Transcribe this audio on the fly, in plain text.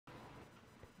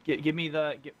Give me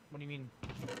the. What do you mean?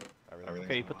 Everything's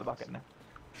Okay, you on put the lots. bucket in there.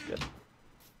 Good.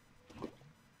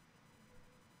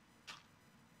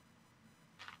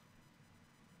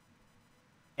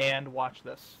 And watch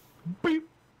this. Beep.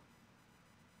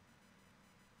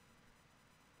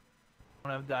 I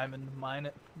don't have diamond to mine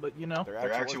it, but you know.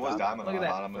 There actually was diamond on the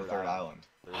bottom of the third island.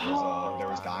 There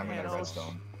was diamond and Thanos.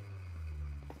 redstone.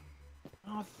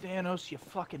 Oh, Thanos, you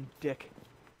fucking dick.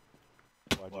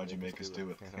 Why'd you make us do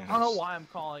it, Thanos? I don't know why I'm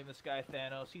calling this guy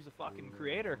Thanos. He's a fucking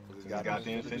creator. He's got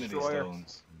the Infinity Destroyer.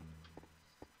 Stones.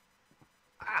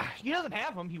 Ah, he doesn't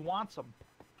have them. He wants them.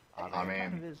 I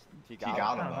mean, he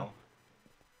got them though.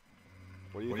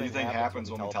 What do you think happens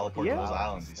when we teleport to those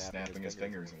islands? He's snapping his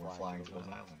fingers and we're flying to those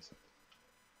islands.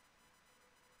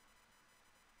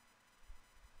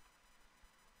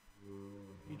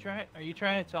 Are you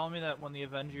trying to tell me that when the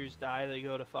Avengers die, they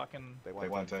go to fucking They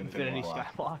went to Infinity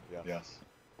Skyblock? Yes.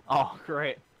 Oh,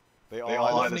 great. They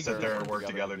all had to sit there and work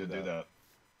together to do that.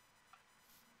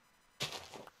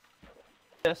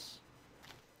 This.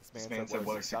 This man said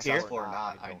whether successful or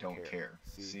not, I don't care.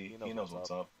 See, he knows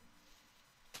what's up.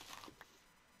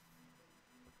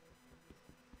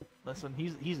 Listen,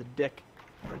 he's a dick.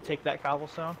 I'm gonna take that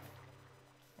cobblestone,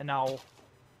 and now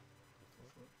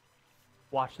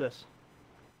watch this.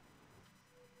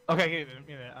 Okay, give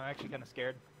me a minute. I'm actually kind of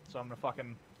scared, so I'm gonna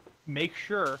fucking make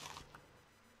sure.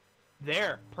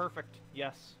 There, perfect.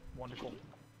 Yes, wonderful.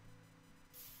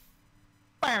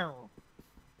 Bow.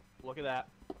 Look at that.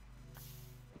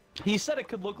 He said it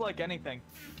could look like anything.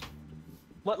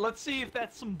 Let's see if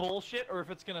that's some bullshit or if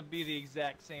it's gonna be the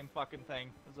exact same fucking thing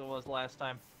as it was last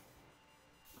time.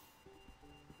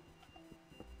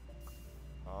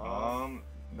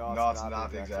 No, it's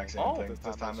not the exact same thing.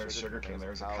 This time there's sugarcane. There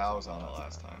was cows on it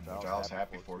last time, which I was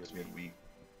happy for because we had wheat.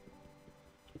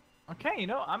 Okay, you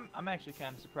know, I'm actually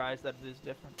kind of surprised that it is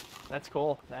different. That's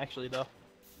cool, actually, though.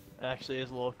 It actually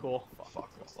is a little cool. Fuck,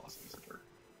 that's lost a piece of dirt.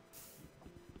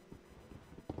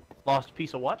 Lost a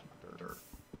piece of what? Dirt.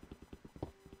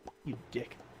 You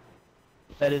dick.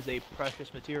 That is a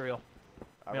precious material.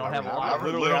 We don't have a lot.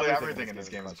 Literally everything in this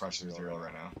game is precious material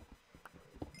right now.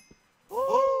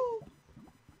 Woo!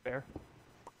 Fair.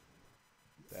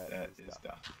 That is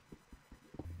dumb.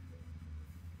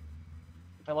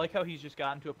 I like how he's just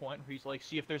gotten to a point where he's like,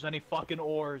 see if there's any fucking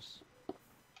ores.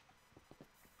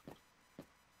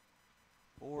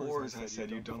 Ores, I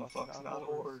said, you dumb fucks, not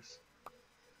ores.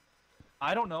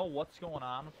 I don't know what's going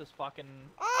on with this fucking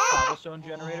cobblestone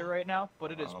generator right now,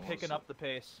 but it is picking up the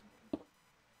pace.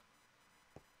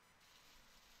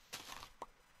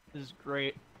 This is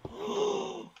great.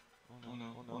 Oh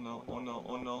no, oh no, oh no,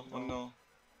 oh no, oh no.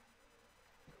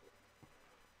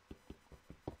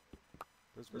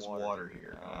 There's water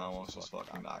here, and I almost just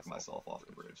fucking knocked myself off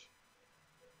the bridge.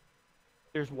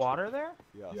 There's water there?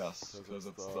 Yes, because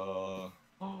it's the...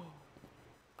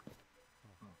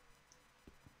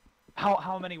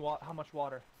 How much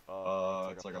water?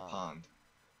 It's like a pond.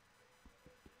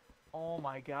 Oh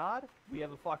my god. We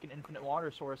have a fucking infinite water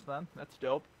source then. That's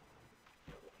dope.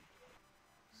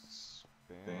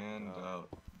 Expand out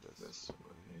this way.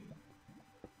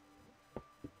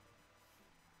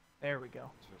 There we go.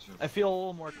 I feel a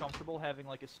little more comfortable having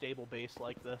like a stable base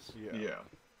like this. Yeah.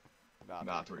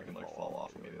 Not where you can like fall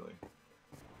off immediately.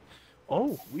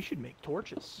 Oh, we should make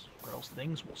torches, or else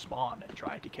things will spawn and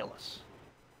try to kill us.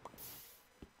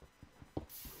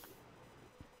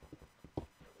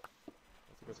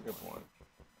 That's a good point.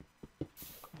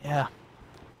 Yeah.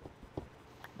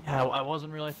 Yeah, I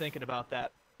wasn't really thinking about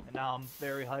that, and now I'm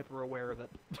very hyper aware of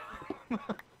it.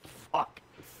 Fuck.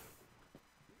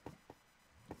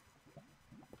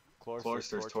 Of course,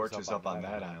 there's torches up on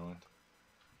that island.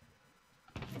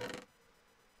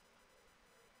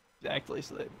 Exactly,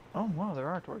 so they... Oh, wow, there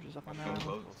are torches up on that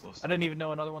island. Close. I didn't even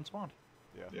know another one spawned.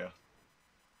 Yeah.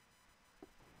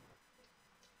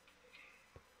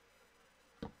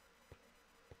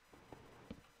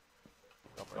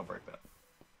 Don't break that.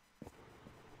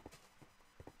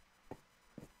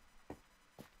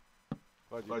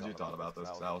 Glad you thought about this,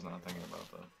 because I was not thinking about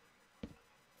that.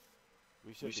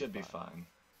 We should be fine.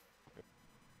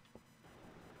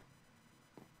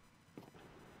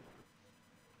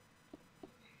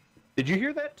 Did you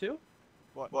hear that too?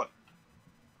 What?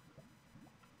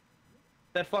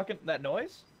 That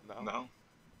noise? No.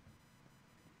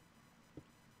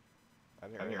 I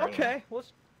didn't hear Okay,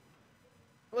 let's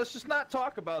just not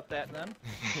talk about that then.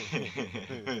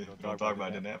 Don't talk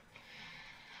about it, Nap.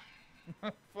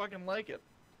 Fucking like it.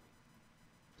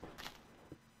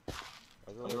 I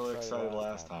was really excited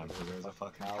last time because there was a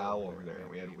fucking cow over there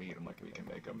and we had wheat. I'm like, we can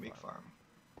make a meat farm.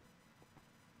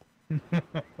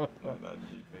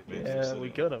 Yeah, we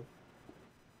could have.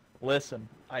 Listen,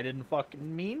 I didn't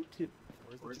fucking mean to.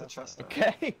 Where's the chest at?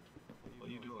 Okay. What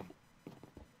are you doing?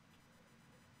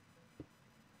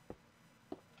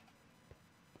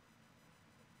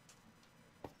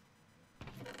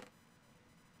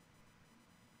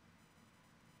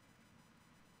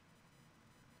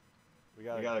 We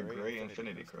got a gray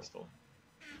infinity crystal.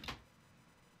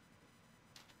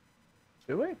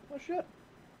 Do we? Oh shit.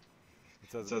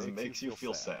 It says it makes you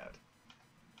feel sad.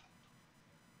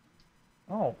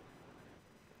 Oh.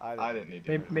 I didn't need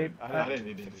I didn't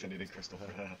need the infinity crystal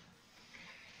for that.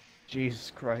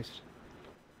 Jesus Christ.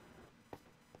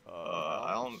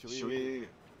 I don't. Should we?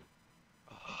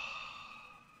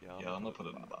 Yeah, I'm gonna put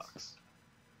it in the box.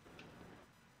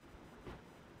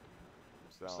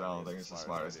 So I don't think it's the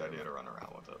smartest idea to run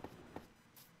around with it.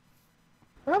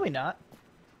 Probably not.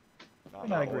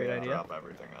 Not a great idea. Drop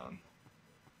everything on.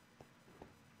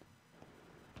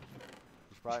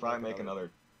 Let's probably make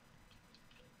another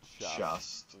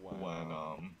chest when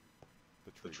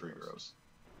the tree grows.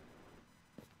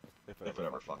 If it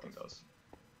ever fucking does.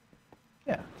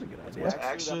 Yeah, that's a good idea.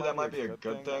 Actually, that might be a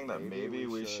good thing. That maybe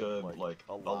we should like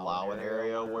allow an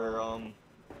area where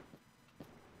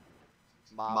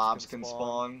mobs can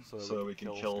spawn, so that we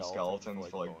can kill skeletons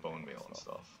for like bone meal and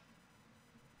stuff.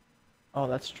 Oh,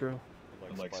 that's true.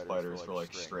 And like spiders for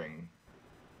like string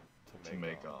to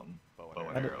make bow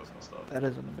and arrows and stuff. That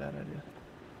isn't a bad idea.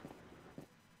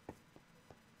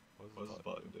 What does this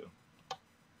button do?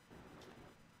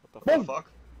 What the fuck?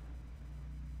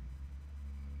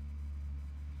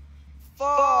 Fuck!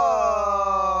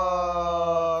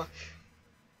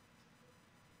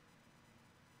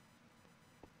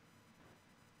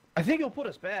 I think he'll put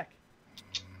us back.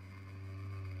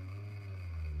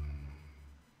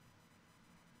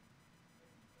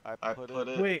 I put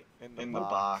it in the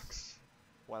box.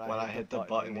 When I hit the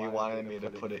button, he wanted me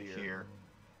to put it here.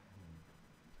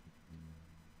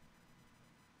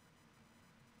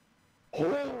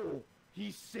 Oh!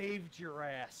 He saved your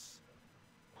ass.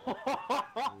 Wow.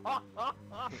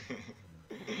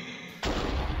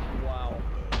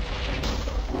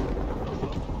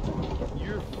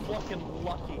 You're fucking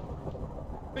lucky.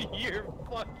 You're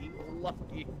fucking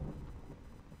lucky.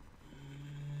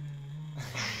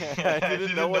 I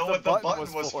didn't know what the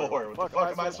button was for. What the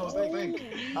fuck am I supposed to think?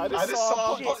 I just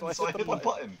saw a button, so I hit the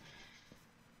button.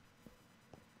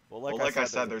 Well, like I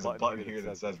said, there's a button here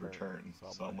that says return.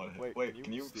 So I'm gonna hit. Wait,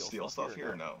 can you steal stuff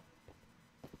here or no?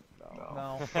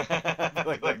 No.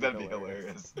 Like that'd be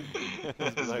hilarious.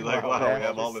 Just be like, wow, we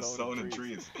have all this sown in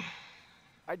trees.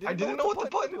 I didn't know what the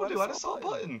button would do. I just saw a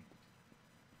button.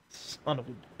 Son of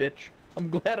a bitch. I'm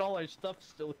glad all our stuff's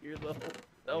still here though.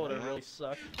 That would have really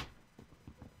sucked.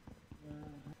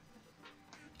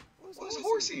 What's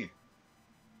Horsey?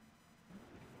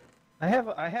 I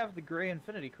have the gray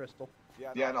infinity crystal.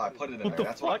 Yeah, no, I put it in there.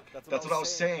 That's what I was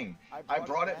saying. I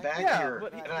brought it back here,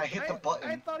 and I hit the button.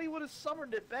 I thought he would have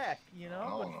summoned it back, you know? I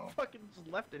don't know. Fucking just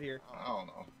left it here. I don't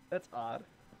know. That's odd.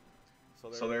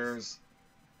 So there's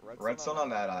redstone on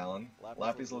that island,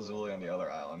 lapis lazuli on the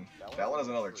other island. That one has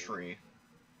another tree.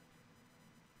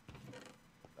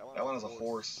 That one has a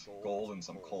horse, gold, and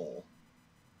some coal.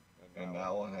 And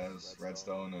that one has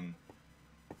redstone and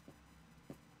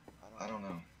I don't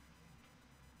know.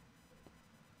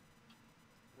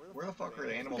 Where the fuck are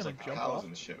the animals like cows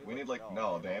and shit? We need like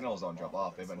no, the animals don't jump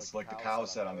off. They've been like the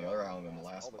cows said on the other island in the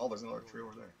last. Oh, there's another tree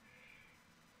over there.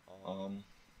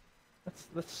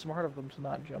 That's smart of them to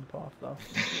not jump off though.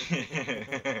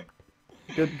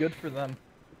 Good for them.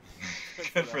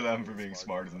 Good for them for being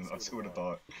smarter than us. Who would have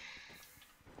thought?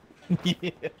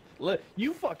 Yeah.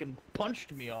 You fucking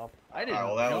punched me off. I didn't.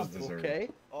 Well, that jump, was deserved. Okay?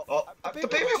 Oh, the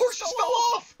baby horse just fell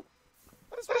off!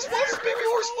 I just watched this baby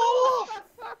horse fall off!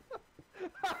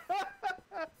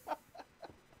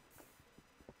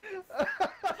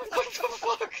 What the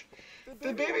fuck?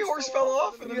 The baby horse fell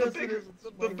off, and then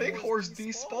the big horse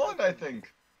despawned, I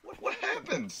think. What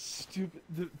happened? Stupid.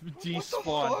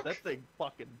 Despawned. That thing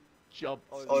fucking jumped.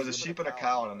 Oh, there's a sheep and a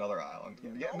cow on another island.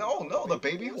 Yeah, no, the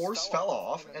baby horse fell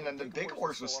off, and then the big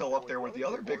horse was still up there with the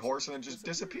other big horse, and it just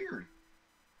disappeared.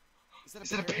 Is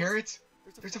that a parrot?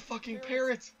 There's a fucking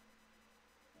parrot!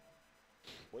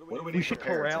 What do we need We should for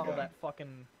parrots corral again? that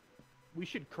fucking... We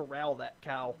should corral that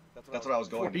cow. That's what I was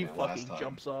going before to he do last fucking time.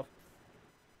 jumps off.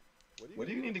 What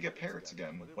do you need to get parrots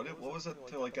again? What was it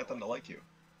to like get them to like you?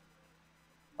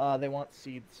 They want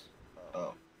seeds.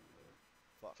 Oh.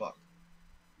 Fuck.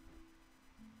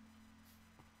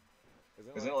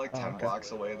 Isn't it like 10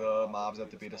 blocks away the mobs have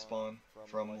to be to spawn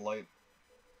from light?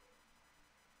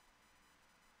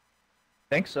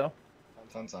 Think so.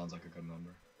 10 sounds like a good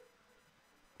number.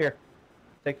 Here,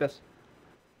 take this.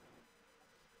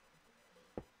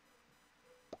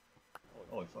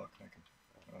 Holy fuck!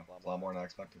 A lot more than I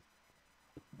expected.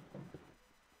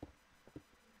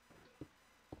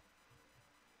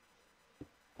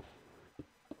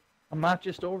 I'm not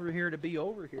just over here to be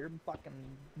over here. I'm fucking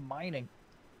mining.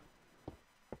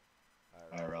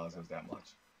 I didn't realize it was that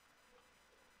much.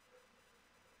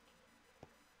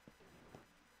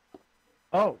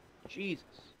 Oh, Jesus.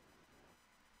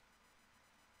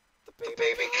 The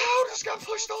baby cow just got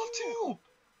pushed off too!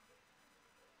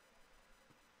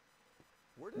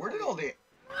 Where did all the...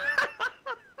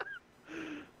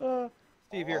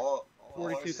 Steve, here. All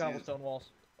 42 cobblestone walls.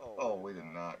 Oh, we did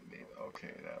not need... Okay,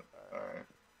 that... Alright.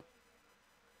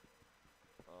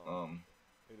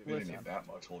 We didn't need that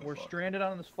much, holy We're fuck. stranded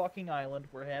on this fucking island.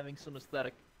 We're having some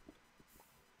aesthetic.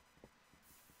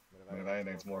 I mean, if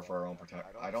anything, it's more for our own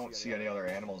protection. I don't see any other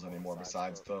animals anymore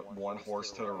besides the one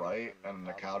horse to the right and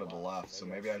the cow to the left, so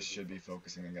maybe I should be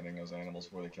focusing on getting those animals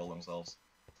before they kill themselves.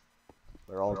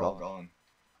 They're all gone.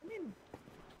 I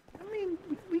mean,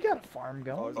 we got a farm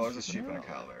going. Oh, there's a sheep and a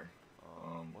cow there.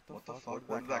 What the fuck?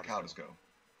 Where did that cow just go?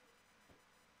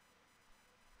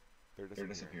 They're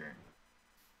disappearing.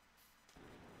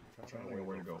 I'm trying to think of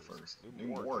where to go first.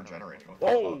 New war generator.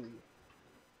 Oh!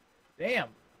 Damn!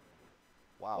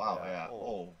 Wow, yeah.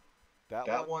 Oh.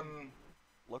 That one...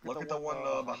 Look at the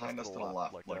one behind us to the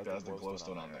left. Like, that has the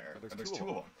glowstone on there. And there's two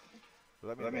of them.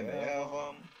 Does that mean they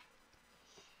have,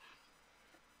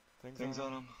 things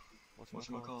on them?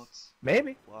 Whatchamacallits?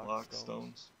 Maybe. Block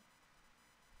stones.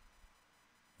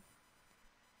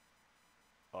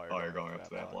 Oh, you're going up to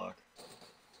that block.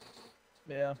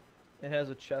 Yeah. It has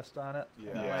a chest on it.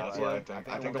 Yeah, that's what I think.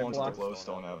 I think the ones with the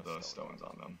glowstone have the stones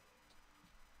on them.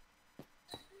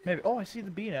 Maybe. Oh, I see the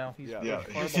bee now. He's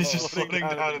just floating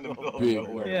down in the middle of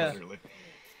nowhere, literally.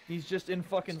 He's just in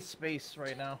fucking space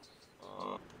right now.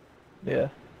 Yeah.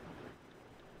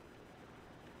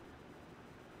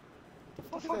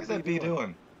 What the fuck is that bee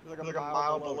doing? He's like a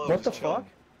mile below. What the fuck?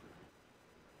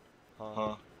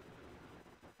 Huh?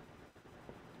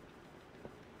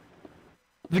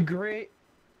 The great...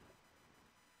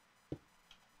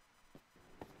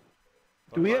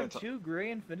 Do we have 2 gray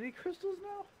infinity crystals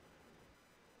now?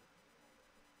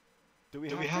 Do we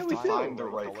have to find the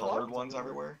right colored ones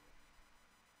everywhere?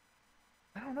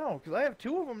 I don't know, because I have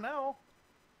 2 of them now.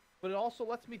 But it also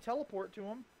lets me teleport to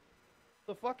them.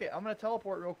 So fuck it, I'm gonna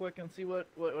teleport real quick and see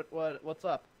what's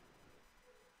up.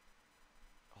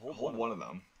 Hold one of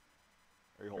them.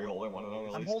 Are you holding one of them at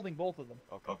least? I'm holding both of them.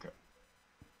 Okay.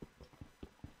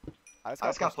 I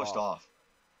just got pushed off.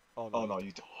 Oh no,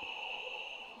 you...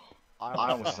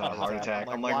 I almost had a heart attack.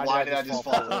 I'm like, why did I just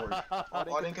fall forward?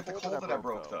 Oh, I didn't get the coal that I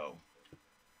broke, though.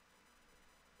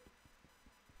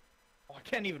 Oh, I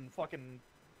can't even fucking...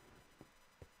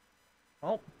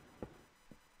 Oh.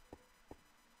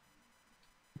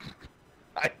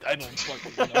 I don't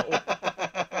fucking know.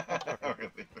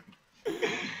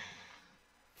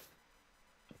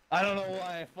 I don't know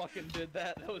why I fucking did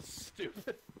that. That was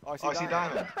stupid. Oh, I see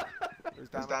diamond. There's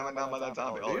diamond down by that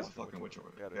zombie. Oh, there's a fucking witch over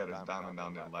there. Yeah, there's diamond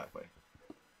down there that way.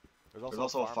 There's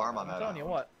also a farm on that. I'm telling you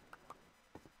what.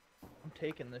 I'm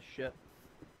taking this shit.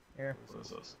 Here. What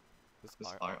is this? This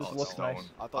looks nice.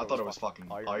 I thought it was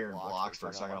fucking iron blocks for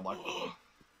a second. I'm like, ugh.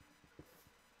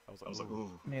 I was like,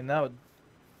 ooh. I mean, that would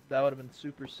have been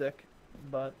super sick,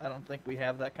 but I don't think we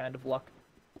have that kind of luck.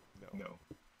 No.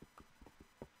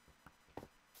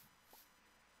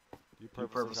 You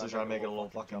purposely trying to make it a little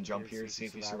fucking jump here to see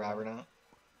if you survive or not?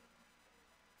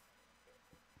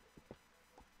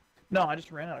 No, I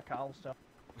just ran out of cobblestone.